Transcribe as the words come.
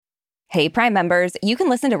Hey, Prime members, you can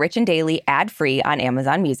listen to Rich and Daily ad-free on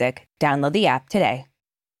Amazon Music. Download the app today.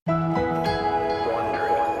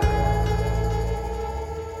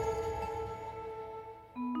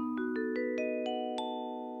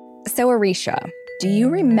 So, Arisha, do you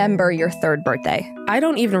remember your third birthday? I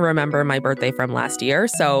don't even remember my birthday from last year,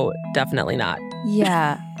 so definitely not.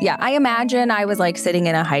 Yeah, I imagine I was like sitting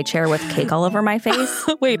in a high chair with cake all over my face.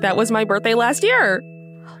 Wait, that was my birthday last year.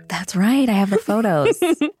 That's right. I have the photos.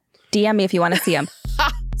 DM me if you want to see them.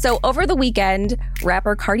 So over the weekend,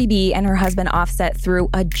 rapper Cardi B and her husband Offset threw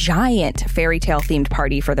a giant fairy tale themed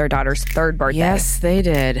party for their daughter's third birthday. Yes, they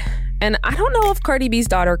did. And I don't know if Cardi B's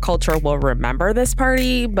daughter Culture will remember this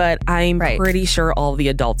party, but I'm pretty sure all the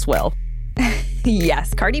adults will.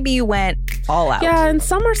 Yes, Cardi B went all out. Yeah, and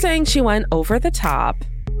some are saying she went over the top.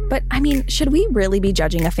 But I mean, should we really be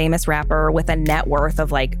judging a famous rapper with a net worth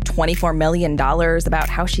of like $24 million about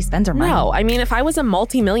how she spends her money? No, I mean, if I was a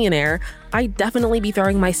multimillionaire, I'd definitely be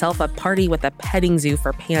throwing myself a party with a petting zoo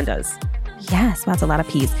for pandas. Yes, well, that's a lot of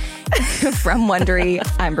peas. From Wondery,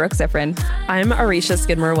 I'm Brooke Siffrin. I'm Arisha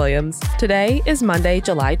Skidmore-Williams. Today is Monday,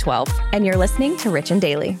 July 12th. And you're listening to Rich and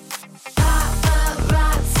Daily.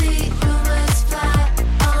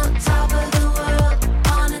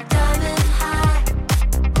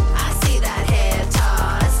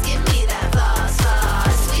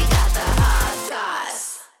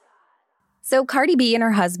 So Cardi B and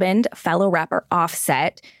her husband, fellow rapper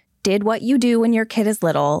Offset, did what you do when your kid is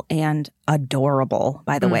little and adorable,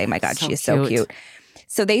 by the way. My God, she is so cute.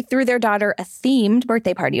 So they threw their daughter a themed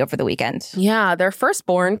birthday party over the weekend. Yeah, their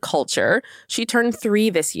firstborn, Culture. She turned 3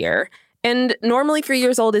 this year. And normally 3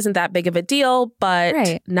 years old isn't that big of a deal,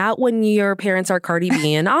 but not when your parents are Cardi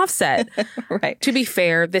B and Offset. To be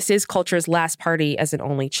fair, this is Culture's last party as an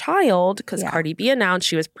only child because Cardi B announced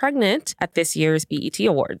she was pregnant at this year's BET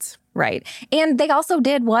Awards. Right. And they also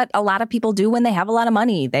did what a lot of people do when they have a lot of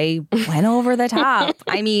money. They went over the top.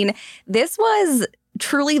 I mean, this was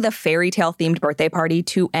truly the fairy tale themed birthday party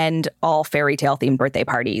to end all fairy tale themed birthday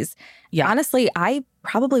parties. Yeah. Honestly, I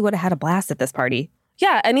probably would have had a blast at this party.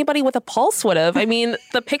 Yeah, anybody with a pulse would have. I mean,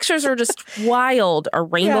 the pictures are just wild. A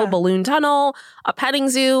rainbow balloon tunnel, a petting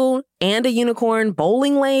zoo, and a unicorn,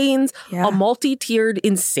 bowling lanes, a multi-tiered,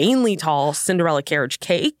 insanely tall Cinderella carriage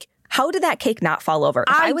cake. How did that cake not fall over?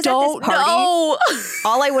 If I was don't at this party, know.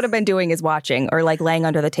 All I would have been doing is watching or like laying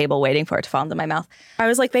under the table waiting for it to fall into my mouth. I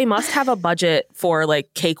was like, they must have a budget for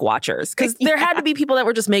like cake watchers because there had to be people that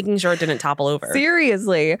were just making sure it didn't topple over.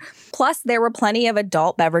 Seriously. Plus, there were plenty of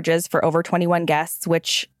adult beverages for over 21 guests,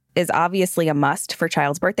 which is obviously a must for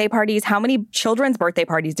child's birthday parties. How many children's birthday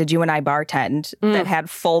parties did you and I bartend that had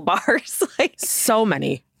full bars? So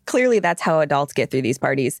many. Clearly, that's how adults get through these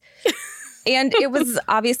parties. And it was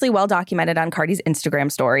obviously well documented on Cardi's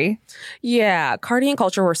Instagram story. Yeah, Cardi and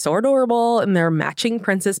Culture were so adorable in their matching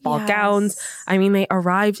princess ball gowns. I mean, they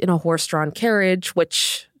arrived in a horse-drawn carriage,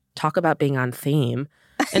 which, talk about being on theme.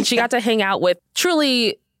 And she got to hang out with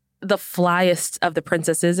truly the flyest of the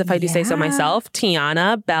princesses, if I do say so myself,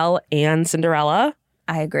 Tiana, Belle, and Cinderella.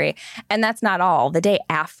 I agree. And that's not all. The day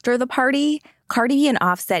after the party, Cardi and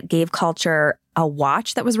Offset gave Culture a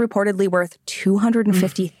watch that was reportedly worth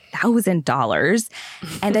 $250,000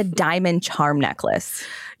 and a diamond charm necklace.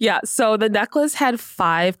 Yeah, so the necklace had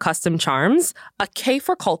 5 custom charms, a K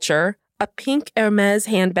for Culture, a pink Hermes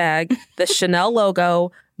handbag, the Chanel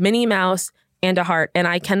logo, Minnie Mouse, and a heart. And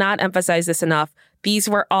I cannot emphasize this enough. These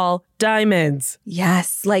were all diamonds.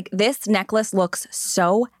 Yes, like this necklace looks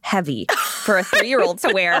so heavy for a 3-year-old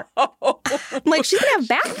to wear. Like, she's going to have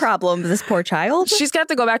back problems, this poor child. She's got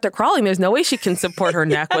to go back to crawling. There's no way she can support her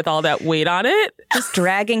neck with all that weight on it. Just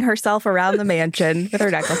dragging herself around the mansion with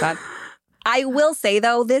her necklace on. I will say,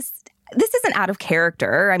 though, this isn't out of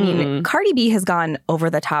character. I mean, Cardi B has gone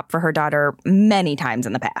over the top for her daughter many times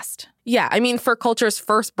in the past. Yeah, I mean, for Culture's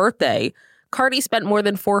first birthday, Cardi spent more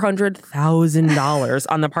than $400,000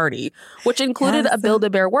 on the party, which included a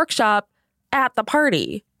Build-A-Bear workshop at the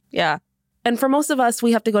party. Yeah. And for most of us,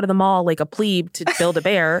 we have to go to the mall like a plebe to build a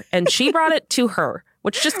bear. And she brought it to her,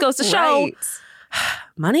 which just goes to show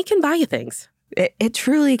money can buy you things. It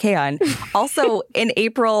truly can. Also, in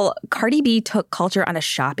April, Cardi B took Culture on a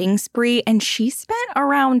shopping spree, and she spent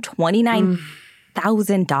around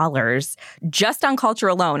 $29,000 just on Culture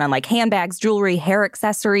alone, on like handbags, jewelry, hair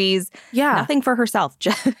accessories. Yeah. Nothing for herself,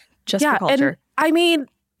 just for Culture. And I mean,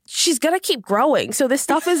 she's going to keep growing. So this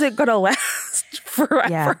stuff isn't going to last forever.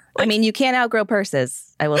 Yeah. Like, I mean, you can't outgrow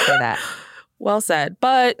purses. I will say that. Well said.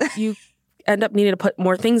 But you end up needing to put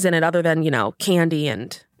more things in it other than, candy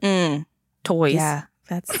and toys. Yeah.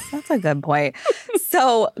 That's a good point.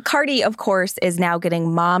 So Cardi, of course, is now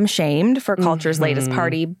getting mom shamed for culture's latest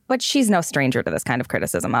party, but she's no stranger to this kind of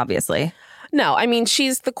criticism, obviously. No, I mean,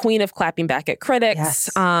 she's the queen of clapping back at critics. Yes.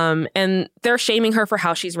 And they're shaming her for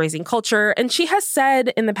how she's raising culture. And she has said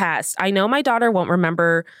in the past, I know my daughter won't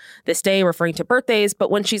remember this day, referring to birthdays,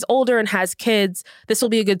 but when she's older and has kids, this will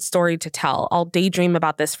be a good story to tell. I'll daydream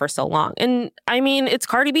about this for so long. And I mean, it's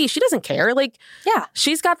Cardi B. She doesn't care. Like, yeah,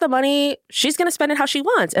 she's got the money. She's going to spend it how she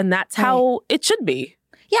wants. And that's how it should be.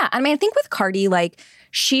 Yeah. I mean, I think with Cardi, like,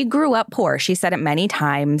 she grew up poor. She said it many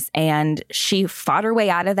times, and she fought her way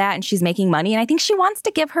out of that, and she's making money. And I think she wants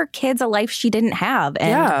to give her kids a life she didn't have.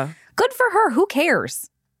 And good for her. Who cares?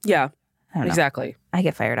 Yeah, exactly. I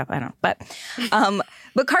get fired up. I don't know.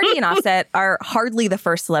 But Cardi and Offset are hardly the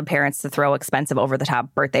first celeb parents to throw expensive,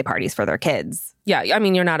 over-the-top birthday parties for their kids. Yeah. I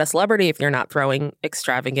mean, you're not a celebrity if you're not throwing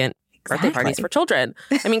extravagant birthday parties for children.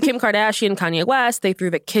 I mean, Kim Kardashian, Kanye West, they threw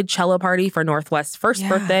the Kidcello party for North West's first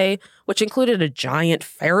birthday, which included a giant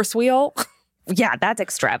Ferris wheel. Yeah, that's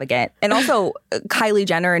extravagant. And also, Kylie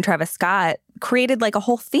Jenner and Travis Scott created like a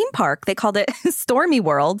whole theme park. They called it Stormy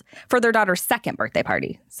World for their daughter's second birthday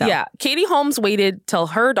party. So. Yeah, Katie Holmes waited till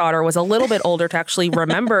her daughter was a little bit older to actually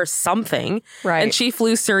remember something. Right. And she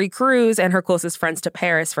flew Suri Cruise and her closest friends to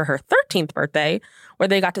Paris for her 13th birthday, where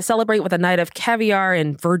they got to celebrate with a night of caviar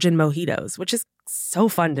and virgin mojitos, which is so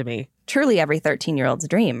fun to me. Truly every 13-year-old's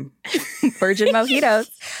dream. Virgin mojitos.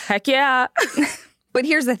 Heck yeah. But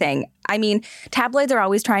here's the thing. I mean, tabloids are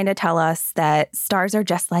always trying to tell us that stars are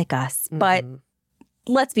just like us. But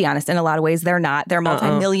let's be honest, in a lot of ways, they're not. They're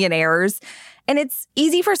multimillionaires. And it's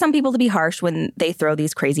easy for some people to be harsh when they throw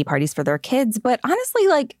these crazy parties for their kids. But honestly,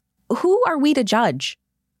 like, who are we to judge?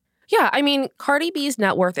 Yeah, I mean, Cardi B's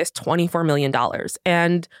net worth is $24 million.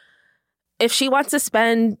 And if she wants to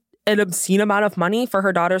spend an obscene amount of money for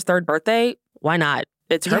her daughter's third birthday, why not?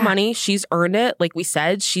 It's her money. She's earned it. Like we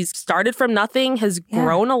said, she's started from nothing, has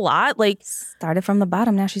grown a lot. Like started from the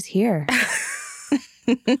bottom. Now she's here.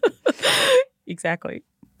 Exactly.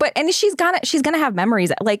 But and she's gonna have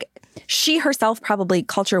memories. Like she herself probably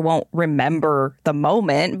culture won't remember the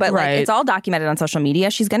moment, but like it's all documented on social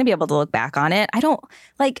media. She's gonna be able to look back on it. I don't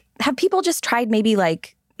like have people just tried maybe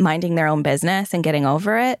like minding their own business and getting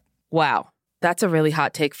over it? Wow. That's a really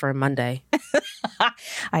hot take for a Monday.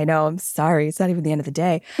 I know. I'm sorry. It's not even the end of the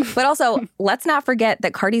day. But also, let's not forget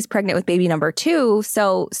that Cardi's pregnant with baby number 2.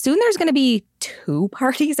 So soon there's going to be 2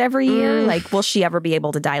 parties every year. Like, will she ever be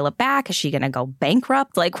able to dial it back? Is she going to go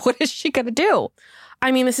bankrupt? Like, what is she going to do?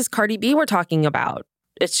 I mean, this is Cardi B we're talking about.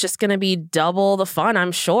 It's just going to be double the fun,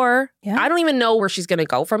 I'm sure. Yeah. I don't even know where she's going to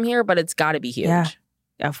go from here, but it's got to be huge. Yeah,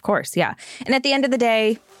 of course. Yeah. And at the end of the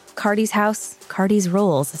day, Cardi's house, Cardi's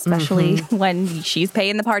rules, especially when she's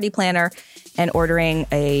paying the party planner and ordering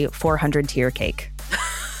a 400-tier cake.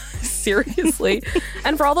 Seriously.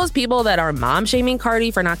 And for all those people that are mom-shaming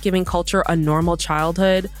Cardi for not giving culture a normal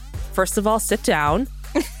childhood, first of all, sit down.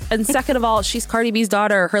 And second of all, she's Cardi B's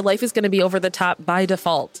daughter. Her life is going to be over the top by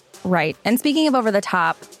default. Right. And speaking of over the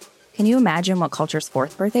top, can you imagine what culture's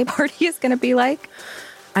 4th birthday party is going to be like?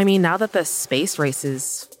 I mean, now that the space race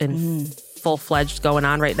is in full-fledged going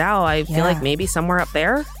on right now, I feel like maybe somewhere up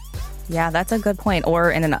there. Yeah, that's a good point. Or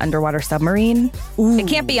in an underwater submarine. Ooh. It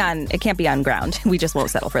can't be on ground. We just won't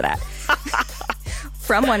settle for that.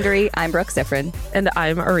 From Wondery, I'm Brooke Siffrin. And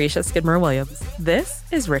I'm Arisha Skidmore-Williams. This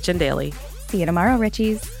is Rich and Daily. See you tomorrow,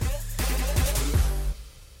 Richies.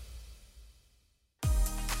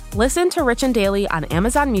 Listen to Rich and Daily on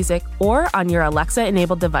Amazon Music or on your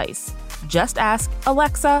Alexa-enabled device. Just ask,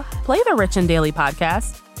 Alexa, play the Rich and Daily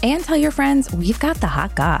podcast. And tell your friends we've got the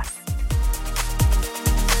hot goss.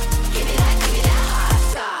 Give me that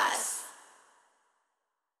hot goss.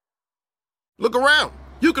 Look around.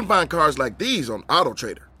 You can find cars like these on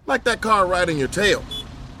AutoTrader. Like that car riding your tail.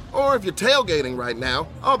 Or if you're tailgating right now,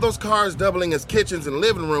 all those cars doubling as kitchens and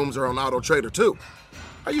living rooms are on AutoTrader too.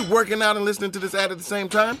 Are you working out and listening to this ad at the same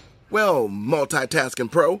time? Well, multitasking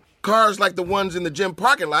pro, cars like the ones in the gym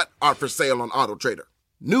parking lot are for sale on AutoTrader.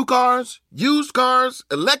 New cars, used cars,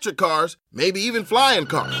 electric cars, maybe even flying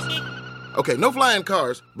cars. Okay, no flying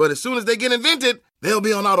cars, but as soon as they get invented, they'll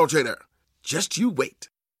be on AutoTrader. Just you wait.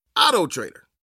 AutoTrader.